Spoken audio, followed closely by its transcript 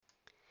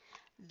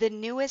The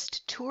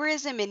newest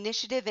tourism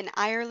initiative in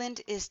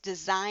Ireland is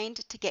designed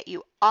to get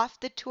you off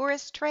the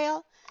tourist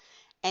trail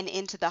and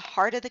into the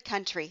heart of the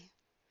country.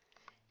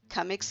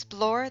 Come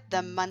explore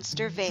the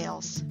Munster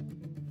Vales.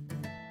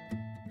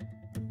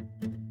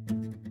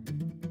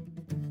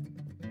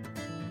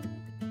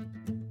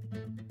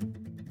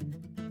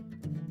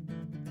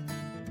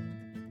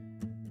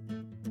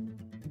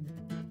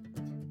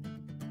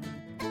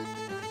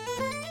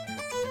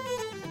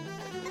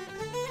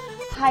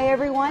 Hi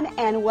everyone,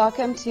 and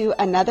welcome to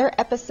another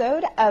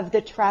episode of the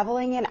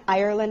Traveling in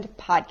Ireland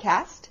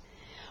podcast.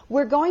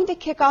 We're going to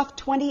kick off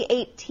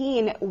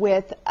 2018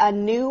 with a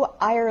new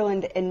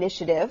Ireland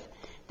initiative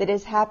that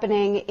is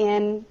happening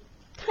in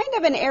kind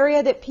of an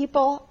area that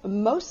people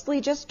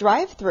mostly just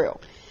drive through.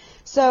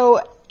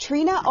 So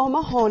Trina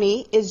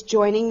O'Mahony is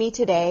joining me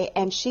today,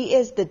 and she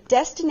is the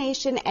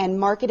Destination and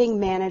Marketing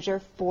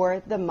Manager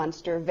for the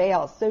Munster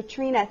Vales. So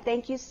Trina,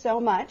 thank you so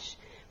much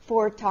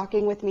for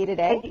talking with me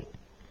today.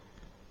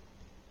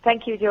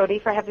 Thank you, Jody,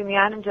 for having me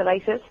on. I'm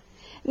delighted.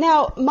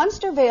 Now,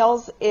 Munster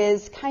Vales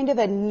is kind of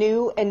a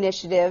new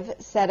initiative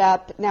set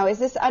up. Now, is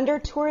this under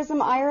Tourism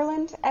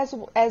Ireland as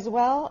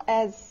well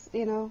as,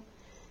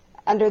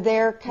 under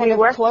their kind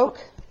of cloak?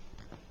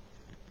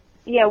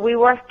 Yeah, we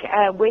work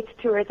with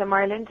Tourism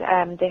Ireland.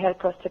 They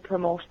help us to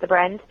promote the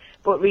brand,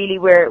 but really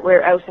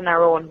we're out on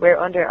our own. We're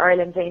under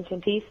Ireland's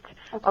Ancient East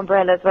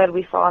umbrella as well.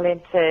 We fall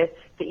into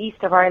the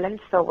east of Ireland,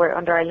 so we're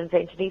under Ireland's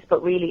Ancient East,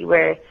 but really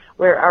we're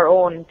our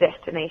own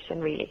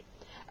destination, really.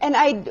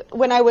 And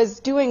when I was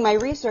doing my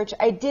research,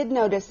 I did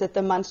notice that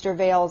the Munster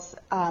Vales,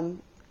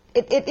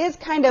 it is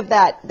kind of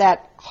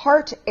that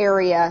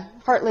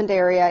heartland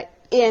area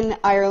in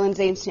Ireland's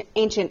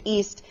ancient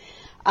East,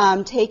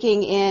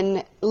 taking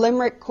in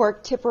Limerick,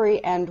 Cork,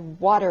 Tipperary, and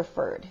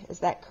Waterford. Is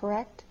that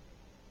correct?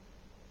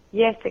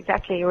 Yes,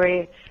 exactly.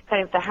 We're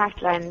kind of the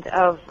heartland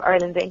of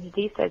Ireland's Ancient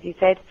East, as you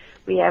said.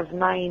 We have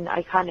 9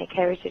 iconic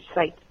heritage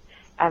sites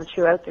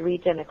throughout the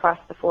region across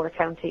the 4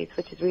 counties,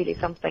 which is really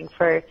something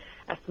for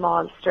a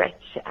small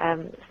stretch,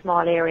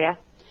 small area.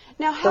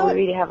 Now, so we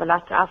really have a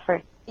lot to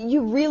offer.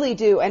 You really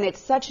do, and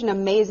it's such an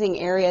amazing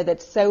area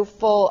that's so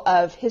full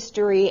of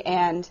history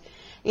and,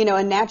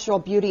 a natural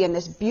beauty in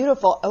this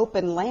beautiful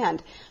open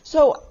land.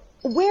 So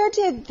where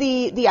did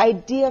the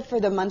idea for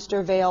the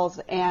Munster Vales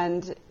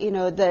and,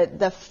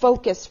 the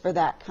focus for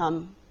that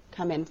come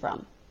in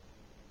from?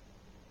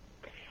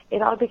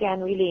 It all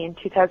began really in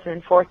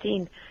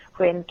 2014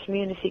 when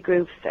community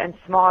groups and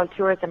small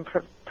tourism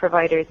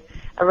providers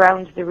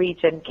around the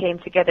region came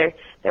together.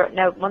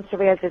 Now, Munster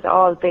Vales is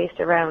all based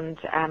around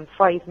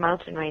 5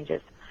 mountain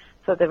ranges.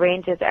 So the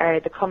ranges are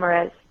the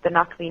Cummerells, the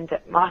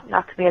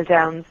Knockmeal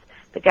Downs,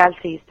 the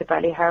Galties, the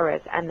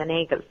Ballyhowras, and the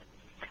Nagels.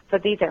 So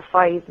these are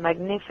 5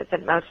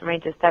 magnificent mountain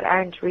ranges that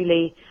aren't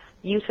really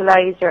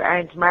utilised or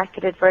aren't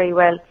marketed very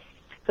well.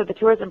 So the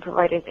tourism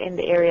providers in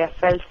the area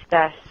felt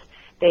that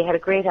they had a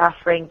great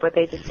offering, but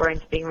they just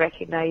weren't being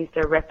recognised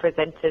or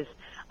represented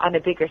on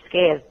a bigger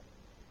scale.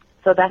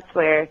 So that's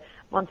where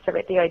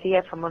the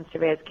idea for Munster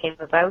Vales came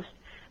about.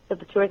 So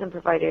the tourism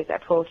providers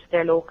approached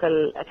their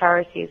local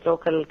authorities,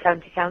 local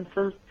county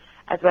councils,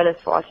 as well as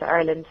Fáilte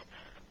Ireland.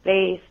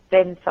 They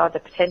then saw the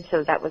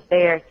potential that was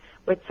there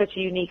with such a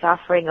unique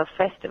offering of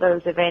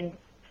festivals, events,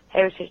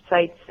 heritage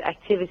sites,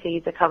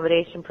 activities,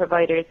 accommodation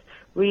providers,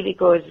 really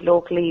good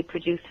locally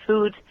produced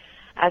food.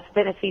 As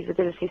then a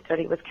feasibility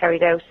study was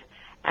carried out,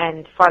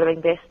 and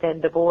following this, then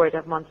the board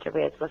of Munster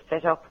Vales was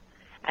set up.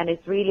 And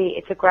it's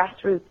a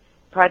grassroots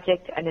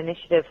project and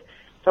initiative.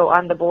 So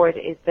on the board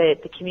is the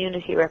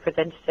community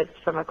representatives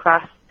from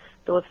across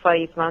those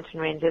 5 mountain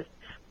ranges,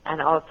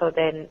 and also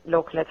then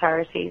local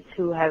authorities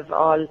who have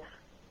all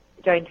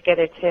joined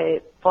together to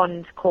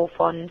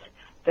co-fund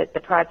the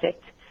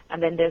project.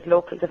 And then there's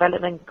local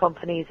development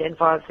companies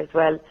involved as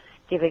well,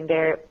 giving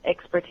their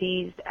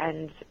expertise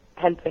and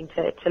helping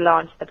to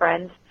launch the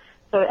brand.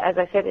 So as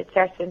I said, it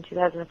started in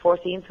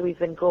 2014, so we've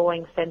been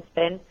growing since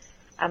then.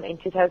 In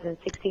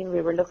 2016,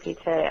 we were lucky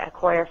to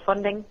acquire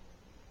funding,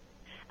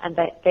 and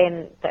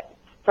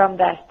from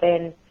that,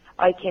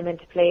 I came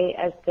into play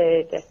as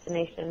the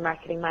Destination and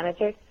Marketing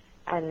Manager,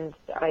 and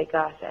I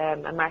got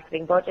a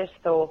marketing budget.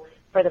 So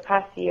for the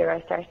past year,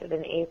 I started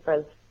in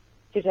April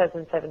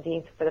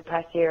 2017. So for the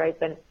past year, I've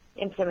been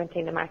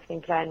implementing the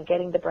marketing plan,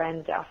 getting the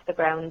brand off the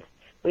ground.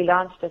 We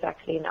launched it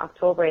actually in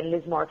October in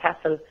Lismore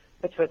Castle,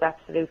 which was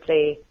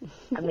absolutely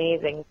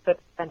amazing. Such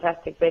a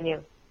fantastic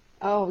venue.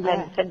 Oh,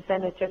 yeah. And since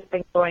then, it's just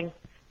been going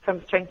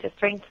from strength to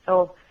strength,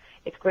 so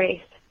it's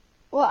great.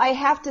 Well, I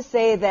have to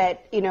say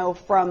that,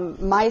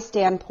 from my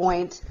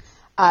standpoint,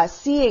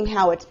 seeing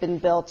how it's been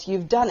built,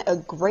 you've done a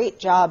great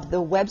job.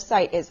 The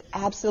website is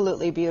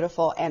absolutely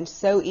beautiful and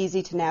so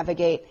easy to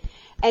navigate.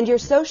 And your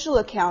social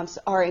accounts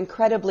are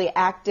incredibly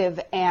active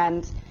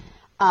and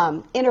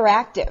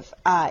interactive.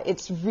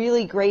 It's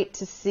really great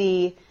to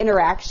see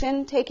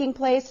interaction taking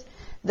place.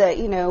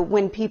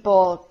 When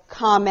people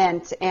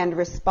comment and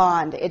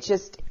respond, it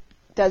just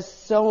does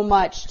so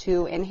much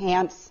to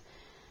enhance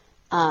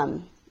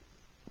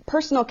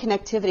personal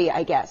connectivity,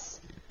 I guess,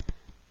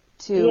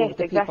 to yes,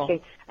 the people.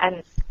 Exactly.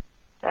 And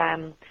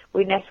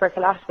we network a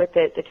lot with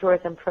the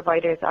tourism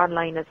providers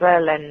online as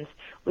well, and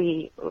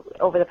we,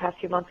 over the past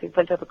few months, we've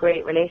built up a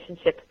great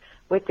relationship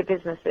with the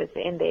businesses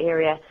in the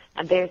area,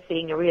 and they're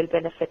seeing a real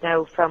benefit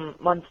now from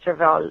Munster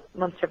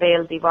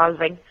Vales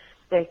evolving.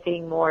 They're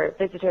seeing more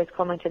visitors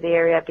coming to the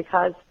area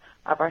because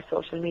of our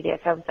social media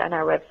accounts and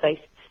our website.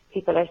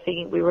 People are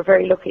seeing, we were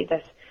very lucky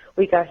that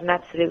we got an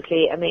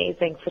absolutely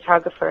amazing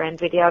photographer and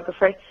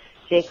videographer,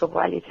 Jacob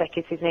Walutek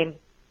is his name.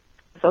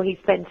 So he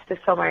spent the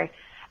summer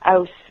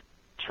out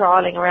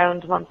trawling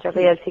around Munster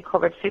Vales. He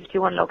covered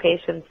 51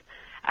 locations,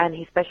 and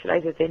he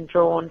specialises in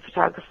drone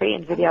photography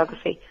and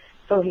videography.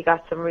 So he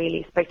got some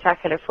really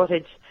spectacular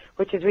footage,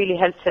 which has really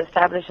helped to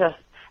establish us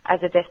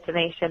as a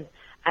destination,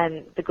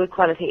 and the good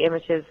quality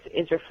images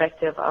is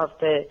reflective of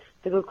the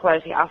good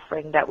quality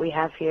offering that we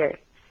have here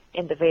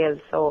in the Vales.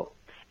 So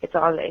it's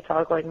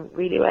all going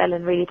really well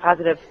and really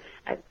positive,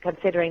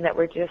 considering that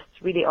we're just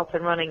really up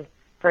and running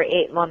for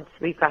 8 months.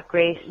 We've got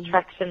great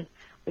traction.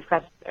 We've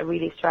got a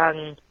really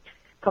strong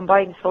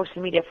combined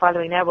social media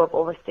following now of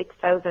over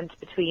 6,000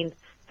 between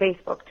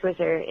Facebook,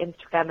 Twitter,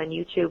 Instagram and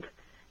YouTube.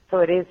 So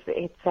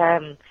it's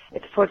a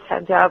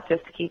full-time job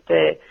just to keep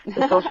the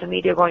social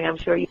media going. I'm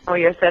sure you know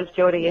yourself,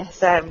 Jody.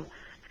 Yes.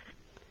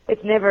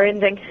 It's never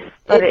ending,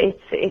 but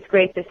it's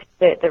great to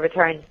see the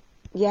return.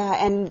 Yeah,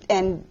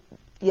 and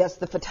yes,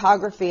 the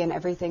photography and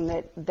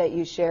everything that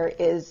you share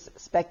is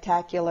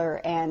spectacular,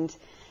 and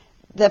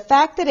the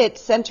fact that it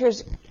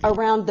centers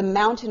around the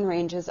mountain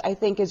ranges, I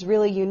think, is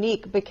really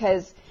unique,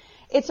 because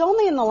it's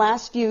only in the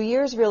last few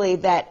years, really,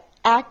 that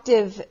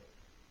active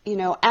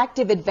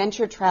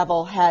adventure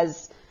travel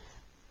has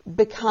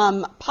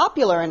become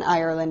popular in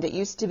Ireland. It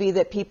used to be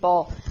that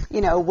people,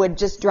 would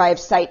just drive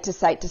site to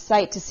site to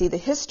site to see the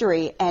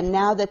history, and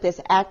now that this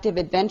active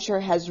adventure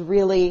has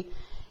really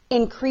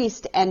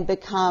increased and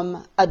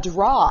become a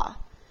draw,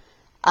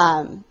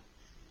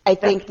 I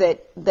think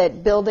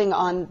that building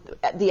on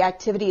the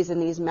activities in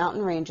these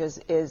mountain ranges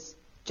is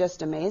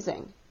just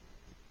amazing.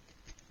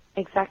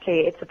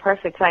 Exactly. It's a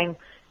perfect time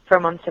for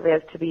Munster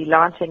Vales to be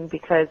launching,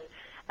 because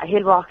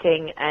hill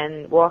walking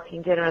and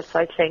walking general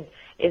cycling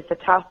is the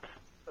top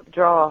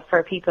draw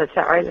for people to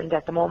Ireland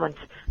at the moment.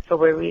 So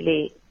we're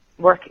really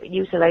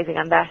utilising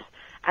on that.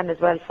 And as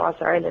well,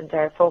 Fáilte Ireland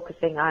are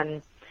focusing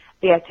on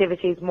the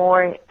activities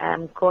more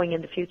going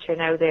in the future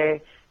now.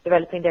 They're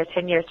developing their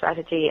 10-year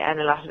strategy, and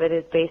a lot of it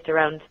is based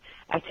around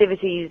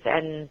activities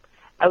and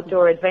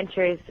outdoor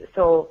adventures.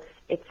 So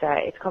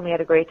it's coming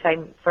at a great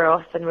time for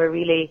us, and we're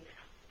really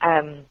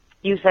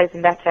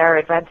utilising that to our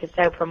advantage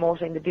now,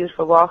 promoting the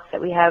beautiful walks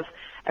that we have.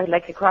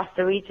 Like across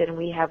the region,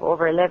 we have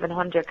over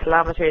 1,100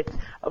 kilometres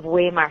of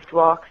waymarked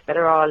walks that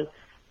are all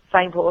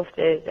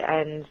signposted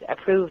and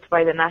approved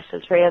by the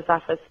National Trails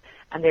Office,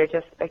 and they're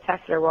just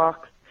spectacular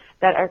walks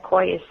that are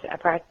quiet.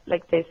 Apart,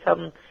 like there's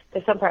some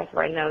parts of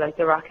Ireland now, like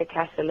the Rocket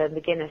Castle and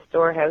the Guinness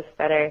Storehouse,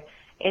 that are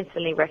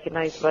instantly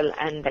recognisable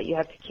and that you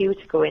have to queue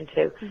to go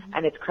into,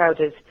 and it's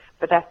crowded.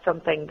 But that's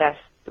something that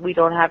we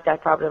don't have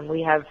that problem.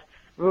 We have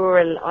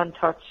rural,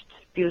 untouched,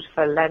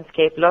 beautiful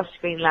landscape, lush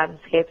green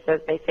landscapes,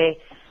 as they say.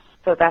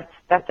 So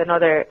that's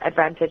another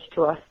advantage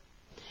to us.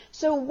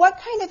 So what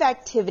kind of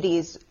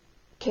activities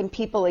can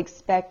people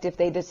expect if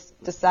they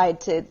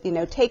decide to,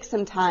 take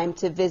some time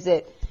to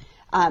visit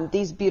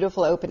these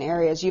beautiful open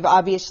areas? You've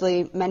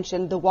obviously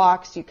mentioned the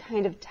walks. You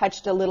kind of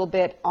touched a little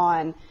bit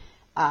on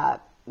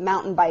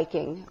mountain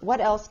biking.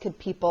 What else could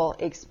people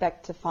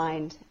expect to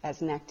find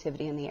as an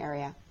activity in the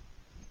area?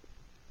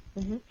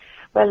 Mm-hmm.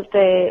 Well,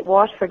 the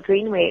Waterford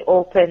Greenway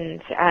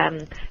opened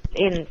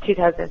in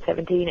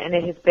 2017, and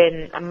it has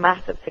been a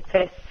massive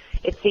success.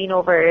 It's seen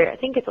I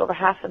think it's over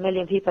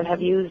 500,000 people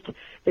have used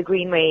the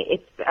Greenway.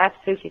 It's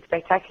absolutely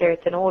spectacular.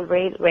 It's an old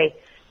railway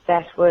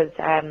that was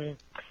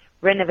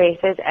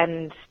renovated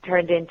and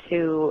turned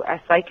into a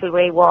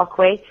cycleway,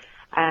 walkway,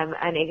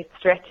 and it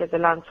stretches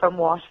along from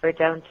Waterford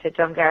down to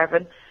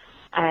Dungarvan,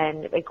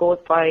 and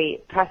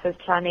it passes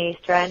Clonea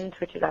Strand,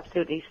 which is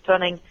absolutely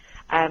stunning.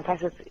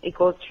 It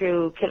goes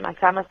through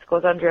Kilmaclamas,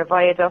 goes under a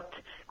viaduct,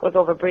 goes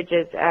over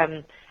bridges,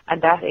 and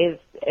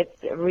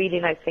it's a really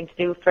nice thing to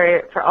do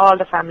for all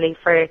the family.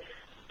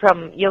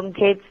 From young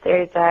kids,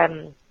 there's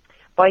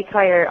bike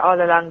hire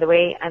all along the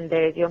way, and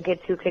there's young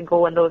kids who can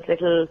go in those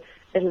little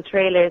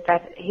trailers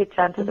that hitch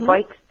onto the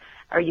bikes,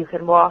 or you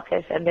can walk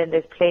it, and then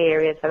there's play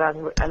areas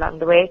along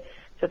the way.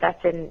 So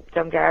that's in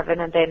Dungarvan,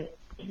 and then,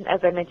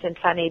 as I mentioned,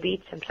 Clonea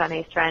Beach and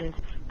Clonea Strand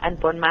and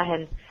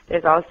Bunmahon.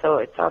 It's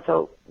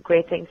also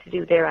great things to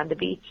do there on the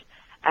beach,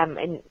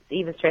 and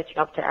even stretching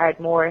up to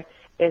Ardmore.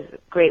 There's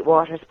great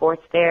water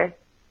sports there.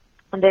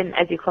 And then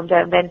as you come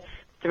down, then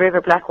the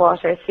River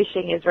Blackwater,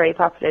 fishing is very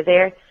popular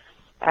there.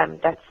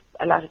 That's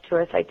a lot of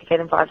tourists like to get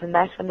involved in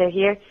that when they're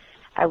here.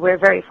 We're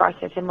very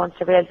fortunate in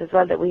Munster Vales as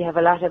well that we have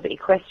a lot of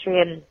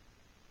equestrian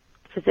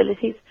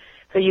facilities,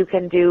 so you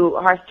can do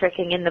horse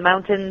trekking in the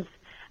mountains,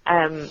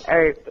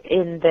 or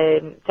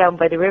down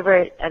by the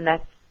river, and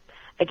that's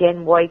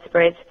again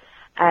widespread.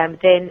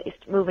 Then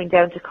moving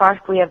down to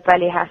Cork, we have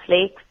Ballyhalf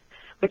Lakes,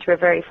 which we're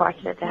very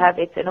fortunate to have.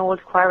 It's an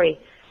old quarry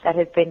that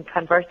has been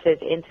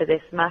converted into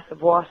this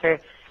massive water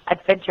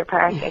adventure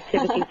park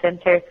activity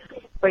centre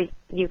where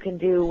you can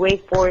do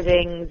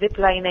wakeboarding, zip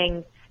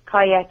lining,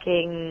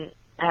 kayaking,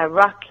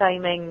 rock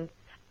climbing,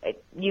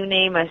 you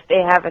name it,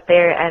 they have it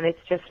there, and it's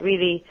just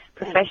really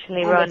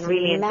professionally run,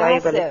 really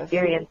enjoyable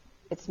experience.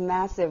 It's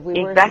massive.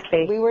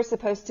 Exactly. We were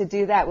supposed to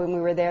do that when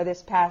we were there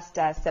this past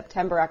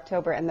September,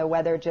 October, and the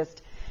weather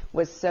just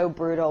was so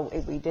brutal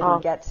we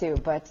didn't get to,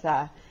 but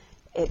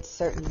it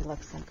certainly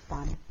looks like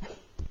fun.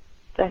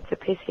 That's a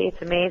pity.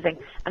 It's amazing.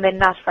 And then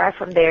not far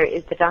from there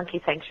is the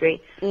Donkey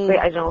Sanctuary. Where,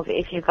 I don't know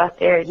if you got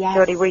there. Yes.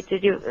 Jody,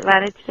 did you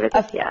manage to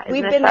visit? Yeah,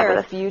 we've been there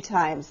a few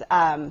times.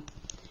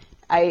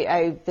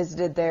 I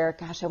visited there,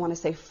 I want to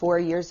say 4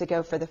 years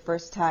ago for the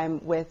first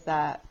time with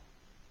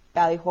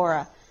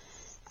Ballyhora,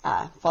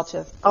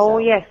 Fáilte. Oh,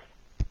 yes.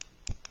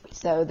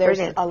 So there's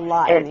a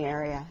lot in the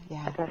area.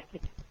 Yeah.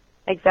 Fantastic.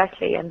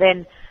 Exactly. And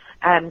then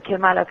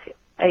Kilmallock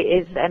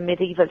is a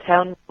medieval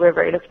town. We're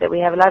very lucky that we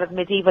have a lot of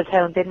medieval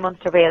towns in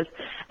Munster, Wales,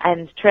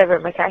 and Trevor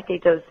McCarthy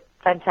does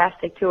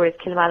fantastic tours.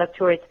 Kilmallock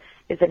Tours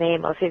is the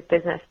name of his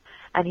business,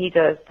 and he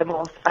does the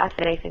most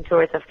fascinating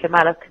tours of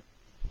Kilmallock.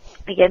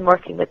 Again,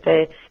 working with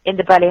in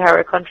the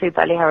Ballyhara country,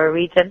 Ballyhara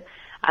region,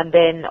 and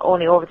then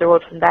only over the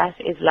road from that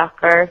is Lough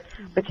Ger,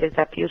 which is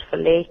that beautiful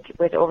lake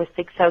with over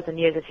 6,000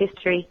 years of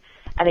history.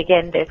 And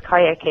again, there's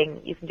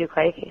kayaking. You can do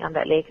kayaking on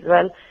that lake as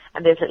well.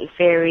 And there's a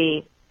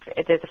fairy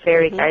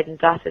garden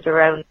dotted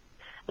around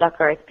Lough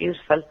Ger. It's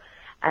beautiful.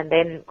 And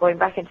then going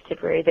back into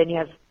Tipperary, then you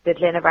have the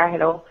Glen of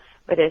Arhello,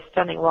 where there's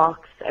stunning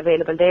walks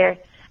available there.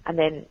 And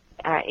then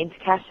into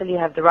Cashel, you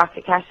have the Rock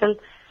of Cashel.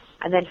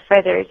 And then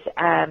Feathered,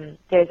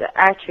 there's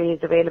archery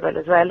is available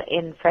as well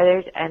in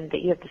Feathered, and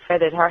you have the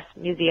Feathered Horse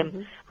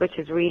Museum, which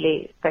is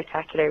really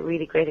spectacular,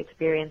 really great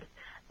experience.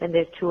 Then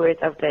there's tours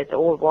of the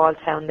old wall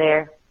town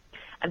there.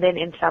 And then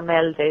in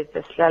Clonmel, there's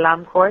the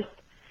slalom course,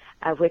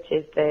 which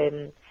is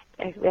we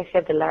actually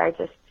have the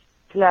largest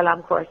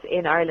slalom course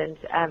in Ireland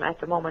at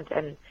the moment,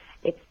 and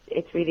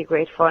it's really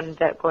great fun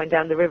going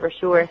down the River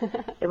Suir.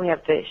 Then we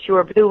have the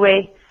Suir Blue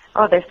Way.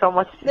 Oh, there's so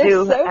much to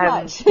do.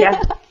 There's so much.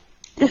 Yeah.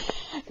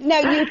 Now,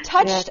 you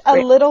touched a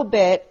little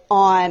bit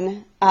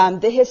on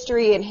the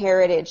history and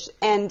heritage,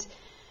 and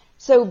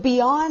so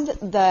beyond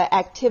the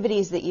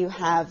activities that you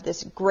have,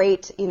 this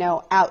great,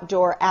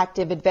 outdoor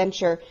active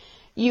adventure,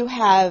 you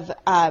have,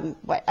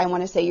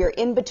 you're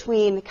in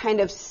between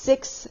kind of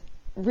 6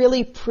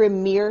 really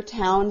premier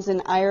towns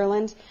in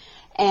Ireland,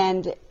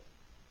 and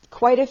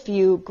quite a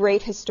few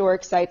great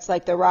historic sites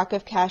like the Rock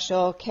of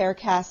Cashel,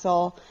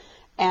 Caircastle,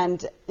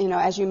 and,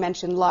 as you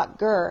mentioned, Lough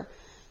Ger.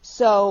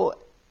 So,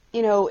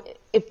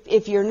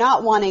 if you're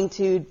not wanting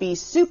to be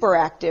super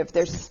active,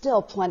 there's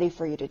still plenty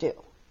for you to do.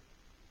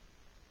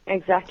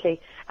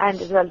 Exactly.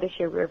 And as well, this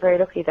year we're very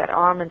lucky that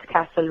Ormond's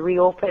Castle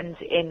reopened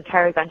in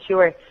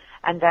Carrick-on-Suir,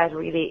 and that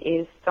really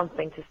is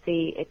something to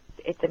see.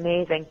 It's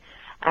amazing.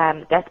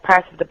 That's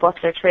part of the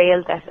Butler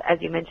Trail that,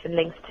 as you mentioned,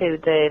 links to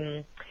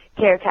the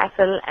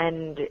Caircastle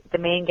and the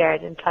main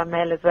guard in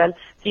Clonmel as well.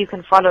 So you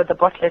can follow the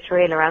Butler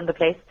Trail around the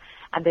place,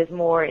 and there's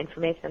more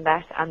information on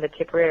that on the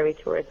Tipperary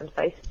tourism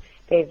site.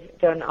 They've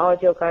done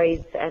audio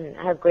guides and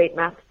have great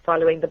maps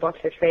following the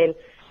Butler Trail,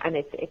 and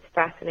it's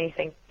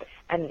fascinating.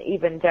 And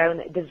even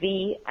down the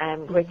V,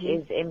 which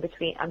is in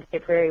between on the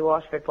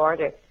Tipperary-Waterford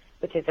border,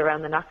 which is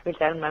around the Knockville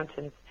Down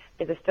Mountains.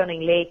 There's a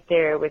stunning lake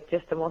there with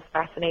just the most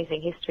fascinating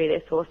history.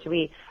 There's supposed to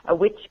be a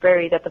witch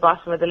buried at the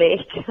bottom of the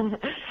lake,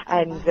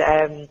 and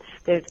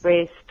there's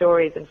great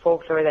stories and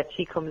folklore that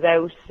she comes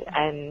out,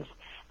 and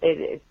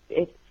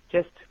it's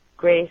just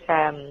great.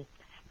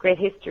 Great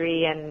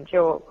history and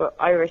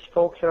Irish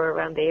folklore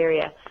around the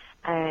area.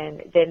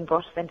 And then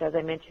Buttevant, as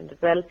I mentioned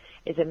as well,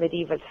 is a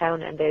medieval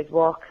town, and there's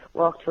walk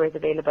tours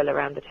available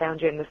around the town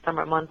during the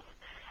summer months.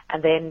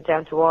 And then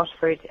down to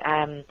Waterford,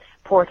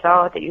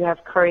 Portlaw, that you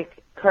have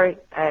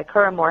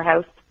Curramore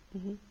House,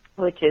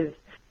 which is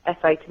a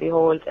sight to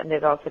behold, and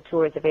there's also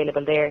tours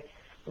available there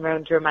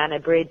around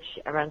Germanna Bridge,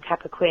 around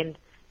Cappoquin,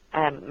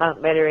 Mount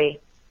Melleray.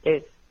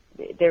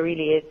 There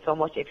really is so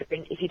much. If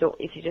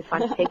you just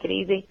want to take it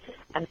easy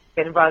and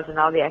get involved in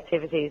all the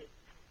activities,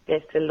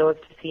 there's still loads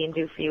to see and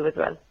do for you as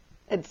well.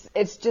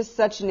 It's just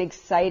such an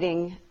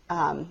exciting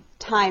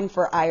time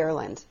for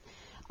Ireland.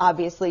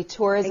 Obviously,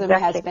 tourism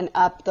has been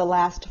up the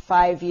last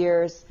 5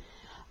 years,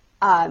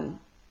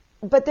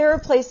 but there are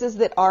places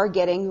that are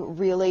getting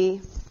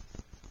really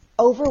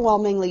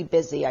overwhelmingly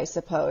busy, I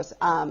suppose.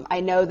 I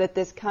know that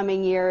this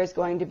coming year is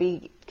going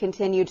to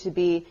continue to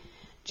be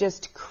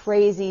just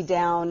crazy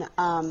down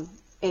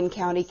in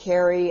County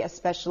Kerry,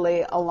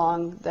 especially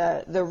along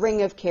the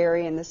Ring of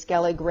Kerry and the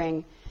Skellig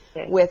Ring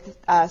with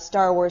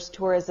Star Wars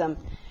tourism.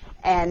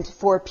 And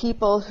for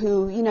people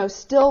who,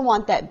 still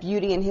want that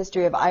beauty and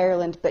history of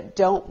Ireland but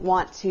don't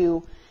want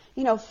to,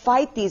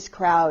 fight these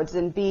crowds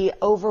and be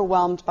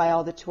overwhelmed by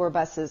all the tour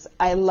buses,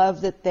 I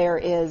love that there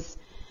is,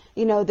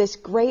 this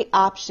great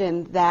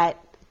option that,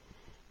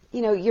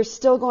 you're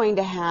still going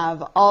to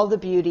have all the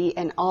beauty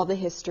and all the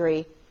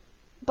history,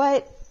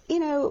 but,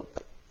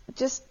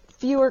 just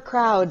fewer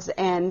crowds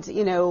and,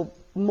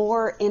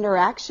 more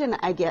interaction,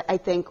 I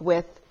think,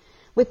 with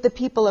the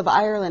people of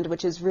Ireland,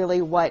 which is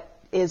really what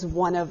is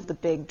one of the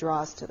big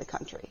draws to the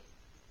country.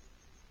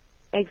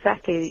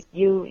 Exactly.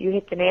 You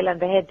hit the nail on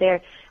the head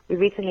there. We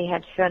recently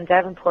had Fionn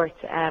Davenport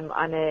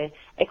on a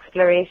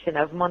exploration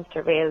of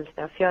Munster Vales.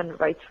 Now, Fionn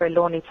writes for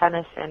Lonely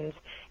Planet, and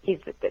he's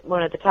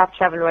one of the top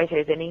travel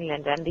writers in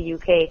England and the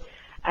UK,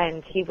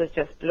 and he was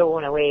just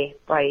blown away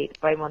by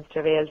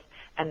Munster Vales.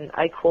 And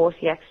I quote,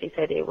 he actually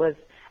said it was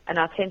an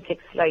authentic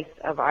slice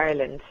of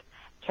Ireland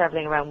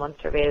travelling around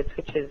Munster Vales,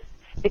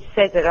 which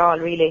says it all,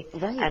 really.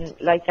 Right. And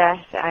like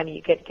that, and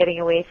you getting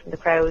away from the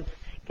crowds,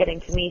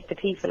 getting to meet the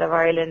people of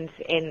Ireland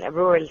in a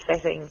rural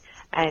setting,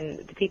 and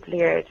the people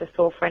here are just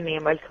so friendly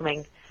and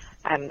welcoming,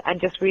 and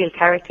just real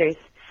characters.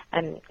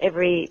 And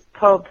every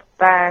pub,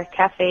 bar,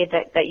 cafe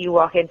that you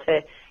walk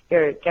into,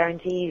 you're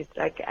guaranteed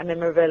like a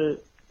memorable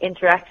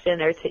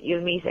interaction, or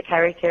you'll meet a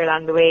character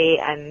along the way,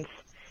 and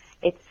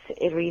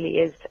it really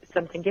is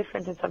something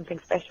different and something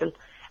special.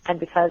 And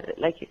because,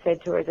 like you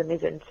said, tourism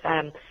isn't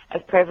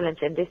as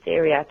prevalent in this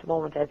area at the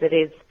moment as it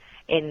is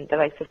in the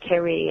likes of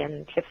Kerry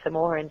and Cliffs of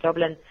Moher and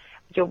Dublin,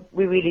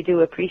 we really do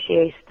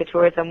appreciate the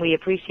tourism. We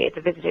appreciate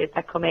the visitors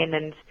that come in,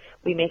 and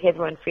we make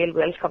everyone feel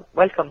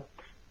welcome.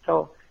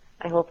 So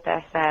I hope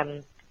that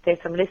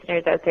there's some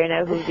listeners out there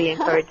now who will be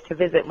encouraged to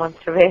visit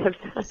Munster Vales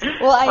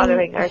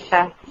following our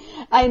chat.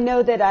 I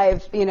know that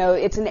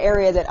it's an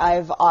area that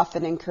I've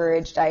often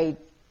encouraged. I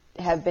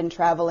have been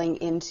traveling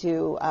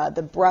into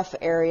the Bruff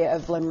area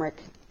of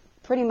Limerick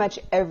pretty much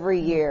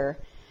every year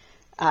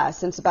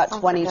since about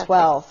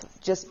 2012,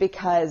 just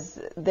because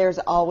there's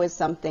always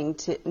something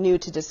new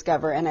to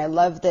discover. And I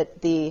love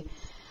that the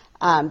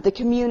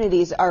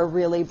communities are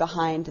really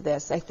behind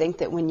this. I think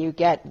that when you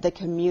get the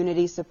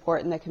community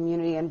support and the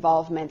community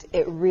involvement,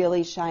 it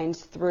really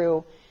shines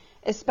through,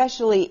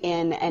 especially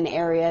in an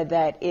area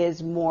that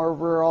is more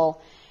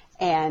rural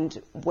and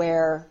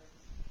where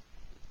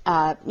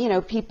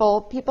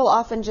people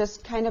often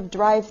just kind of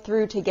drive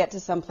through to get to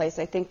someplace.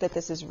 I think that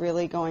this is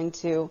really going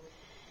to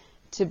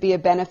be a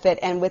benefit,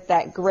 and with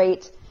that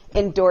great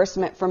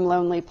endorsement from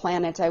Lonely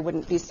Planet, I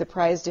wouldn't be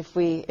surprised if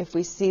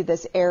we see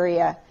this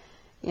area,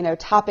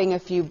 topping a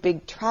few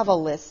big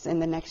travel lists in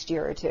the next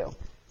year or two.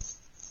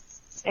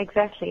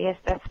 Exactly, yes,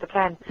 that's the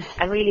plan.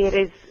 And really it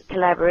is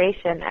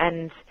collaboration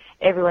and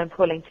everyone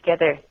pulling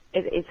together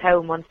is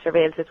how Munster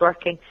Vales is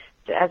working.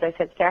 As I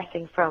said,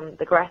 starting from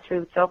the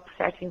grassroots up,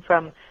 starting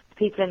from the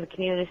people in the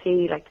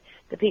community, like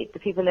the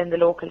people in the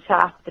local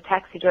shop, the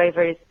taxi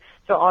drivers,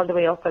 so all the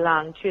way up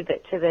along to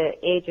the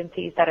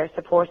agencies that are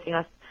supporting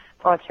us,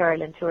 Paul's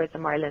Ireland,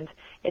 Tourism Ireland.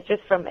 It's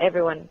just from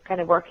everyone kind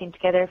of working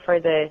together for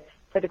the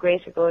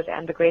greater good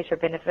and the greater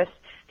benefit,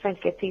 trying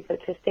to get people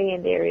to stay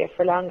in the area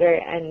for longer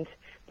and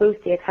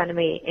boost the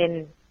economy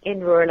in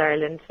rural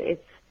Ireland.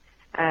 It's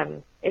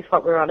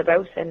what we're all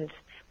about, and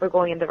we're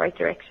going in the right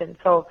direction.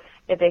 So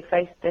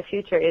the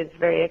future is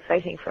very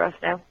exciting for us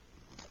now.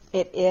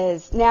 It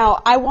is.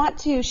 Now, I want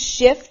to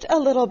shift a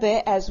little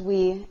bit as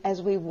we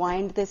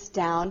wind this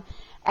down.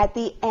 At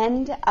the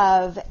end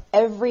of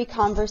every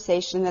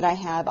conversation that I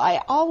have,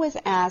 I always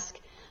ask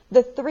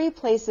the 3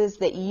 places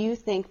that you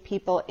think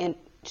people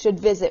should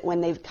visit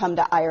when they come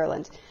to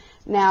Ireland.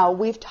 Now,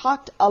 we've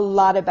talked a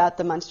lot about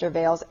the Munster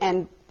Vales,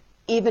 and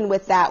even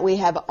with that, we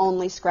have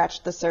only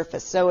scratched the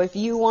surface. So if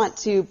you want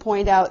to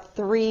point out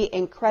 3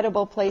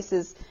 incredible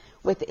places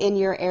within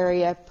your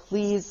area,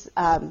 please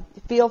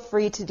feel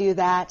free to do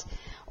that.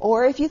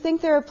 Or if you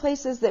think there are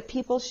places that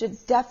people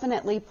should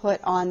definitely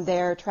put on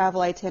their travel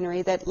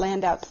itinerary that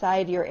land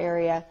outside your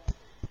area,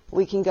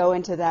 we can go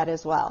into that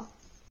as well.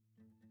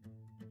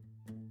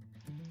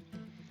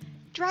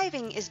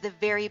 Driving is the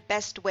very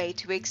best way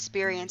to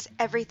experience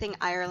everything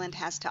Ireland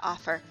has to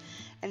offer.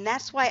 And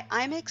that's why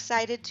I'm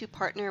excited to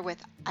partner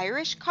with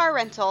Irish Car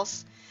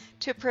Rentals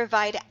to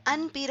provide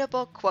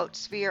unbeatable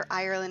quotes for your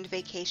Ireland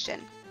vacation.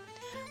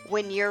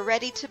 When you're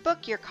ready to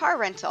book your car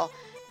rental,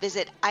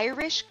 visit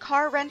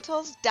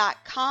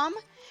irishcarrentals.com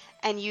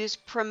and use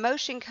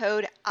promotion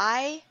code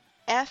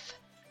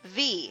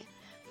IFV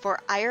for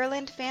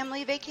Ireland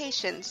Family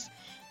Vacations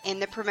in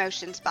the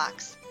promotions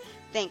box.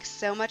 Thanks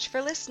so much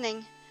for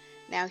listening.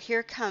 Now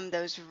here come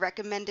those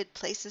recommended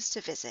places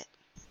to visit.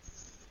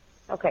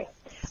 Okay,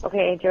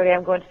 Jodie,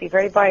 I'm going to be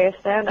very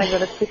biased now, and I'm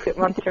going to stick with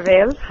Munster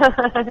Vales.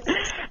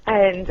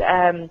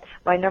 And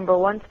my number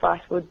 1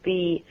 spot would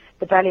be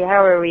the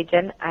Ballyhour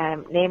region,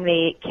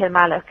 namely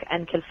Kilmallock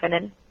and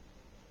Kilfinnan.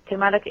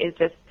 Kilmallock is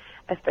just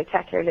a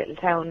spectacular little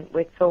town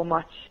with so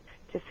much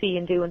to see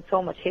and do and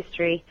so much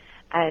history,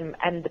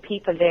 and the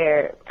people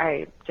there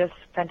are just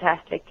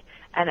fantastic.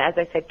 And as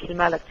I said,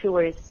 Kilmallock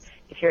tours,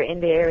 if you're in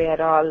the area at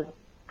all,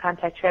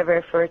 contact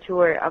Trevor for a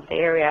tour of the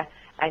area,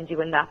 and you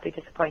will not be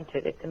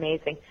disappointed. It's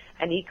amazing.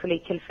 And equally,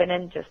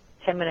 Kilfinnan, just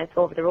 10 minutes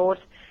over the road,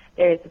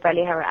 there is the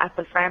Ballyhour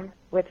Apple Farm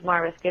with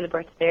Maurice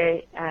Gilbert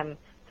there,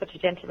 such a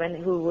gentleman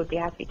who would be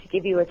happy to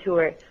give you a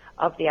tour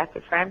of the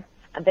apple farm.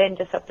 And then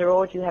just up the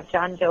road, you have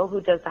John Joe,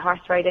 who does the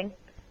horse riding,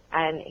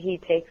 and he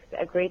takes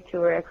a great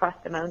tour across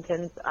the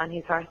mountains on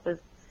his horses.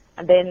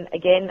 And then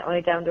again,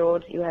 only down the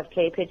road, you have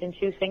clay pigeon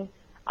shooting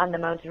on the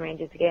mountain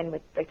ranges again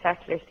with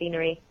spectacular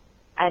scenery.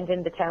 And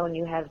in the town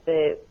you have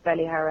the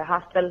Ballyhara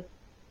Hostel,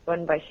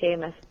 run by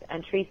Seamus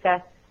and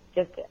Teresa.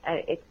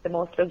 It's the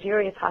most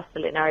luxurious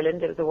hostel in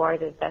Ireland. It was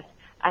awarded that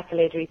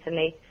accolade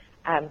recently.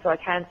 So I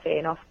can't say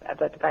enough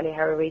about the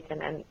Ballyhara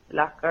region, and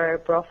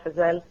Lochar Bruff as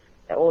well,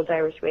 the Old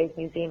Irish Ways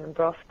Museum in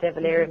Bruff, De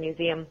Valera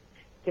Museum.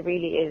 There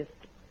really is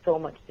so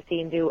much to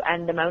see and do.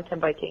 And the mountain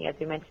biking, as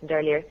we mentioned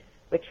earlier,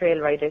 with trail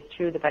riders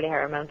through the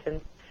Ballyhara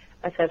Mountains.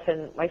 Myself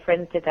and my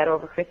friends did that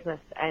over Christmas,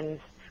 and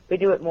we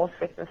do it most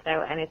Christmas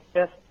now, and it's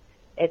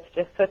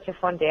just such a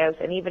fun day out.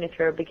 And even if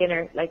you're a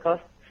beginner like us,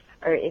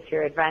 or if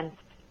you're advanced,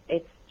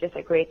 it's just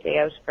a great day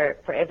out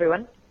for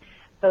everyone.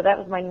 So that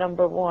was my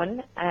number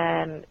one.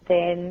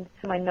 Then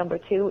my number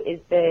two is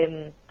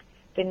the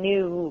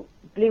new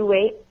Blue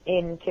Way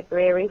in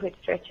Tipperary, which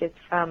stretches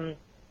from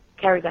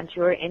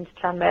Carriganture into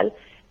Clonmel.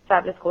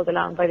 Fabulous, goes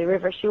along by the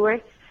River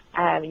Suir.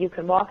 You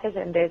can walk it,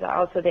 and there's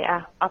also the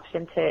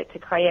option to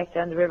kayak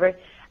down the river.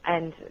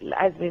 And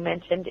as we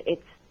mentioned,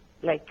 it's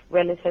like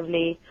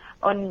relatively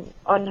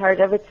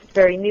unheard of. It's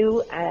very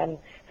new,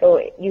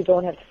 so you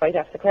don't have to fight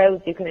off the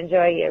crowds. You can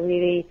enjoy a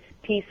really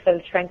peaceful,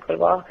 tranquil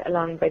walk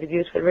along by the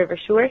beautiful River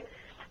Suir.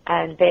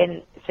 And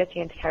then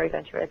stretching into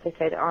Carriganture, as I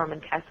said,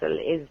 Ormond Castle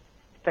is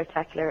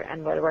spectacular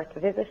and well worth a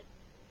visit.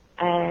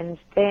 And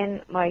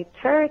then my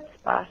third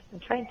spot, I'm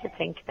trying to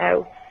think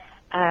now,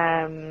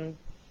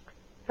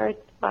 third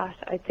spot,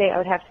 I'd say I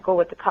would have to go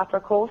with the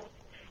Copper Coast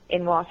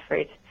in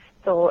Waterford.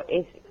 So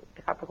it's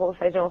the Copper Coast.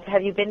 I don't know.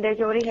 Have you been there,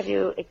 Jodie? Have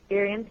you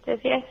experienced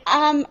it yet?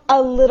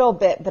 A little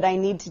bit, but I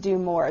need to do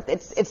more.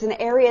 It's an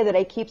area that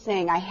I keep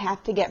saying I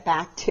have to get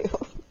back to.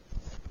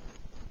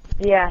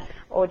 Yeah,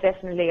 oh,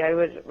 definitely. I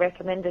would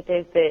recommend it.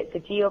 There's the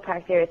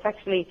Geopark there. It's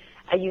actually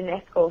a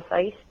UNESCO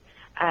site,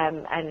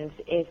 and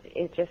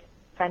it's just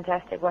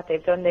fantastic what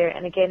they've done there.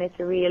 And again, it's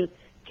a real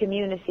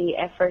community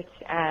effort,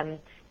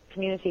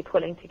 community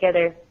pulling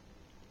together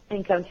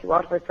in County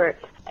Waterford.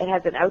 It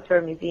has an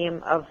outdoor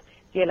museum of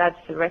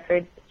geological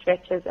records,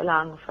 stretches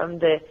along from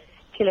the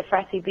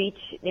Killafratty Beach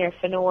near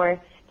Fenor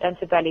down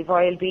to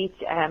Ballyvoyle Beach.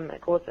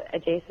 It goes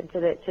adjacent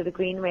to the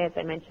Greenway, as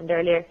I mentioned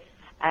earlier.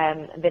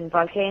 And then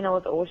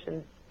volcanoes,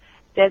 oceans,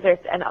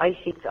 deserts and ice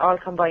sheets all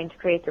combine to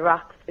create the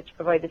rocks which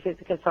provide the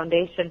physical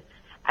foundation,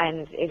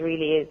 and it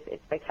really is,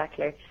 it's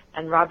spectacular.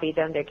 And Robbie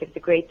down there gives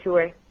a great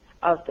tour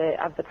of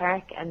the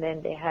park, and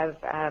then they have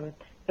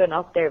done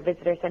up their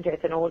visitor centre.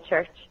 It's an old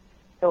church,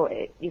 so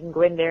you can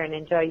go in there and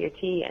enjoy your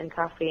tea and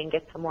coffee and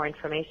get some more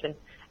information,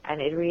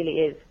 and it's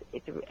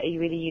a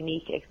really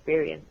unique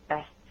experience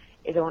that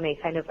is only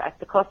kind of at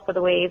the cusp of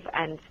the wave,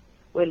 and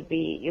you'll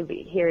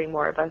be hearing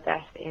more about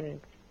that in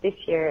this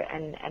year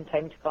and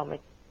time to come.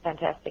 It's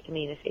fantastic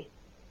amenity.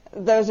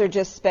 Those are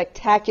just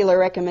spectacular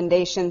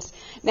recommendations.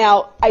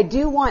 Now, I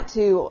do want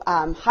to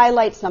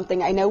highlight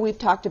something. I know we've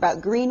talked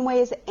about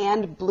greenways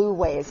and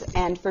blueways,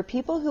 and for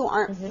people who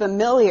aren't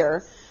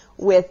familiar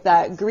with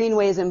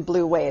greenways and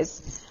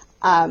blueways,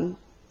 do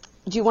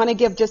you want to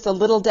give just a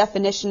little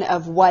definition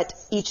of what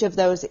each of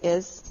those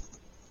is?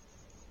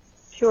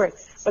 Sure.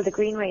 Well, the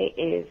greenway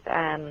is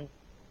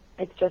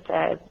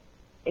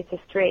it's a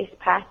straight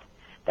path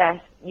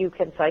that you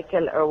can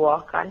cycle or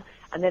walk on.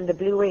 And then the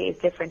Blue Way is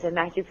different in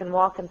that you can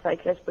walk and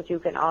cycle it, but you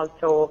can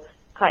also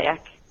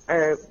kayak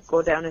or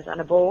go down it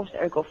on a boat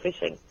or go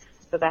fishing.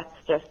 So that's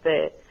just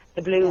the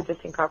blue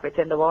just incorporates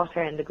in the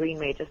water, and the Green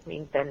Way just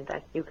means then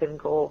that you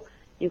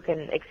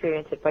can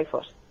experience it by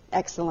foot.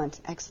 Excellent.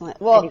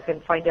 Well, and you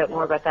can find out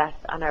more about that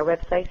on our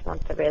website,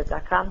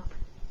 munstervales.com,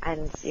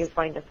 and you'll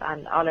find us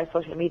on all our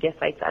social media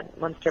sites at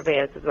Munster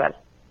Vales as well.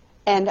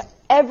 And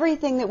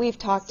everything that we've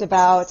talked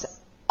about,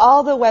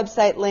 all the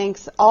website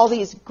links, all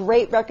these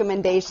great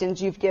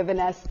recommendations you've given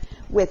us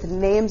with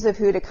names of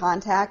who to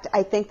contact,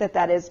 I think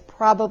that is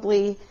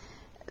probably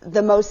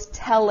the most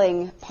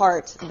telling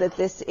part that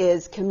this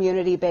is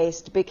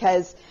community-based,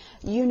 because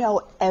you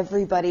know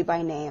everybody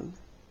by name.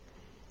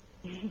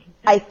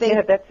 I think,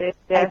 yeah, that's it.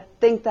 Yeah. I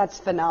think that's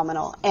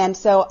phenomenal. And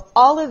so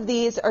all of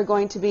these are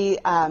going to be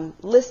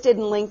listed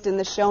and linked in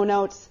the show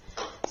notes.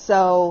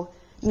 So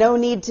no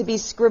need to be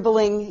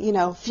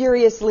scribbling,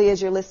 furiously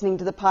as you're listening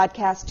to the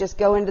podcast. Just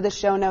go into the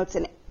show notes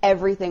and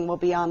everything will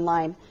be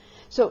online.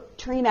 So,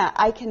 Trina,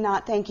 I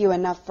cannot thank you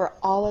enough for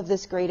all of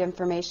this great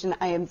information.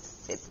 It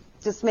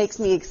just makes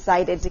me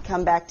excited to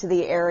come back to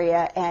the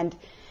area and,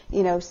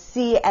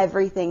 see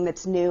everything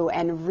that's new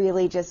and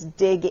really just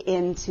dig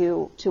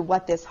into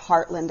what this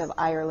heartland of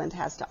Ireland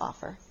has to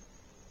offer.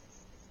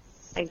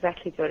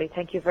 Exactly, Jodie.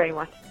 Thank you very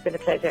much. It's been a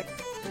pleasure.